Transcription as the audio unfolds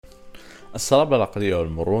الصلابة العقلية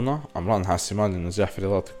والمرونة أمران حاسمان للنجاح في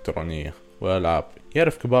الرياضات الإلكترونية والألعاب.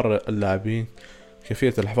 يعرف كبار اللاعبين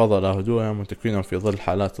كيفية الحفاظ على هدوءهم وتكوينهم في ظل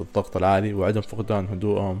حالات الضغط العالي وعدم فقدان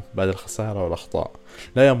هدوءهم بعد الخسارة والأخطاء.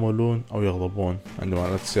 لا يمولون أو يغضبون عندما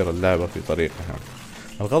لا تسير اللعبة في طريقهم.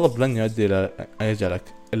 الغضب لن يؤدي إلى أن يجعلك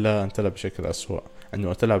إلا أن تلعب بشكل أسوأ.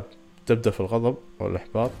 عندما تبدأ في الغضب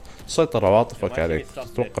والإحباط تسيطر عواطفك عليك،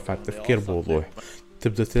 تتوقف عن التفكير بوضوح،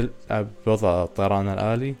 تبدأ تلعب بوضع الطيران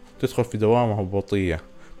الآلي، تدخل في دوامة هبوطية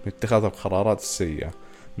من اتخاذ القرارات السيئة.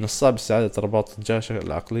 من الصعب استعادة رباط الجاشة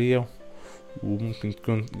العقلية، وممكن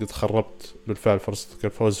تكون قد خربت بالفعل فرصتك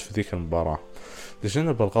الفوز في ذيك المباراة.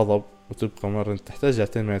 تجنب الغضب وتبقى مرن تحتاج إلى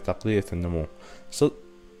تنمية عقلية النمو.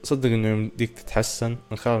 صدق انه يمديك تتحسن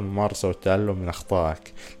من خلال الممارسة والتعلم من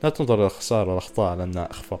اخطائك. لا تنظر الى الخسارة والاخطاء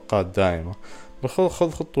لانها اخفاقات دائمة، بل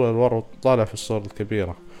خذ خطوة للوراء وطالع في الصورة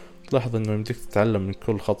الكبيرة. تلاحظ انه يمديك تتعلم من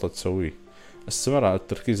كل خطوة تسويه. استمر على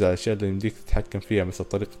التركيز على الاشياء اللي يمديك تتحكم فيها، مثل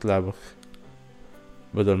طريقة لعبك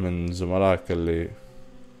بدل من زملائك اللي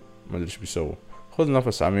ما ادري ايش بيسووا. خذ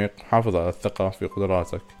نفس عميق، حافظ على الثقة في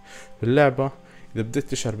قدراتك في اللعبة. اذا بديت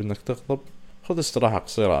تشعر بانك تغضب، خذ استراحة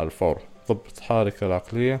قصيرة على الفور، ضبط حالك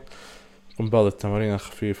العقلية، قم بعض التمارين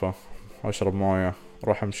الخفيفة، واشرب موية،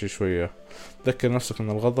 روح امشي شوية. ذكر نفسك ان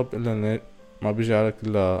الغضب إلا ما بيجعلك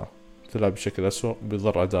إلا تلعب بشكل أسوأ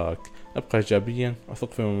بيضر أدائك. ابقى إيجابيا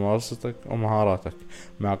وثق في ممارستك ومهاراتك.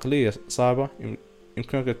 مع عقلية صعبة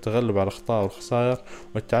يمكنك التغلب على الأخطاء والخسائر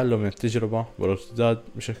والتعلم من التجربة والارتداد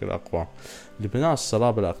بشكل أقوى. لبناء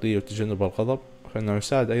الصلابة العقلية وتجنب الغضب، فإنه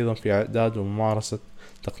يساعد أيضا في إعداد وممارسة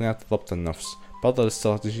تقنيات ضبط النفس. بعض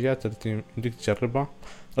الاستراتيجيات التي يمكنك تجربها: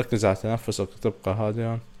 ركز على تنفسك وتبقى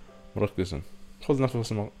هادئا مركزا. خذ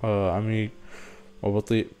نفس عميق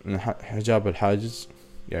وبطيء من حجاب الحاجز،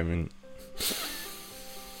 يعني من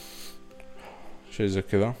شيء زي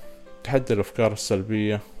كذا. تحدي الأفكار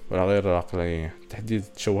السلبية والغير العقلانية، تحديد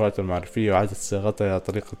التشوهات المعرفية وإعادة صياغتها إلى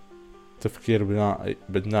طريقة تفكير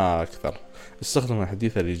بناء أكثر. استخدم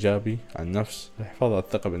الحديث الإيجابي عن النفس للحفاظ على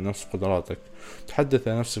الثقة بالنفس وقدراتك. تحدث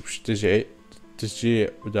عن نفسك تشجيع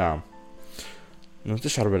ودعم. لما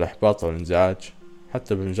تشعر بالإحباط والانزعاج،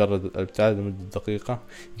 حتى بمجرد الابتعاد لمدة دقيقة،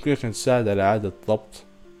 يمكنك أن تساعد على إعادة الضبط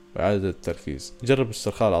وإعادة التركيز. جرب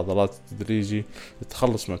استرخاء العضلات التدريجي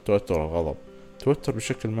للتخلص من التوتر والغضب. توتر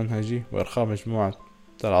بشكل منهجي وإرخاء مجموعة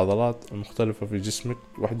العضلات المختلفة في جسمك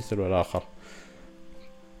وحدة والآخر.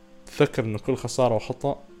 تذكر أن كل خسارة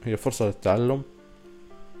وخطأ هي فرصة للتعلم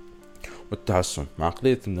والتحسن. مع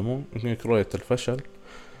عقلية النمو يمكنك رؤية الفشل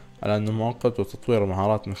على أنه مؤقت، وتطوير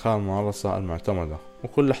المهارات من خلال الممارسة المعتمدة،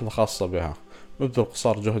 وكل لحظة خاصة بها. ابذل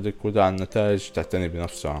قصار جهدك ودع النتائج تعتني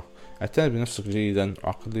بنفسها. اعتني بنفسك جيدا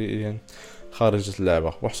وعقليا خارج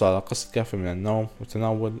اللعبة، واحصل على قسط كافي من النوم،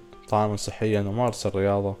 وتناول طعاما صحيا، ومارس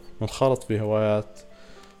الرياضة، وانخرط في هوايات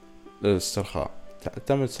للاسترخاء.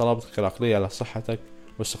 تعتمد صلابتك العقلية على صحتك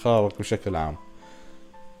واستقرارك بشكل عام.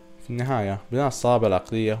 في النهاية، بناء الصلابة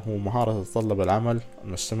العقلية هو مهارة تتطلب العمل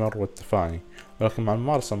المستمر والتفاني، ولكن مع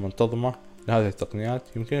الممارسة المنتظمة لهذه التقنيات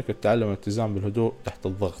يمكنك التعلم الالتزام بالهدوء تحت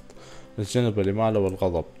الضغط، وتجنب الإمالة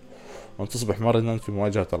والغضب، وأن تصبح مرنا في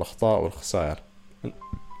مواجهة الأخطاء والخسائر.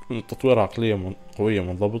 تطوير عقلية قوية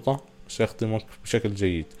منضبطة سيخدمك بشكل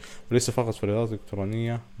جيد، وليس فقط في الرياضات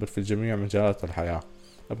الإلكترونية بل في جميع مجالات الحياة.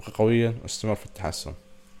 ابقى قويا واستمر في التحسن.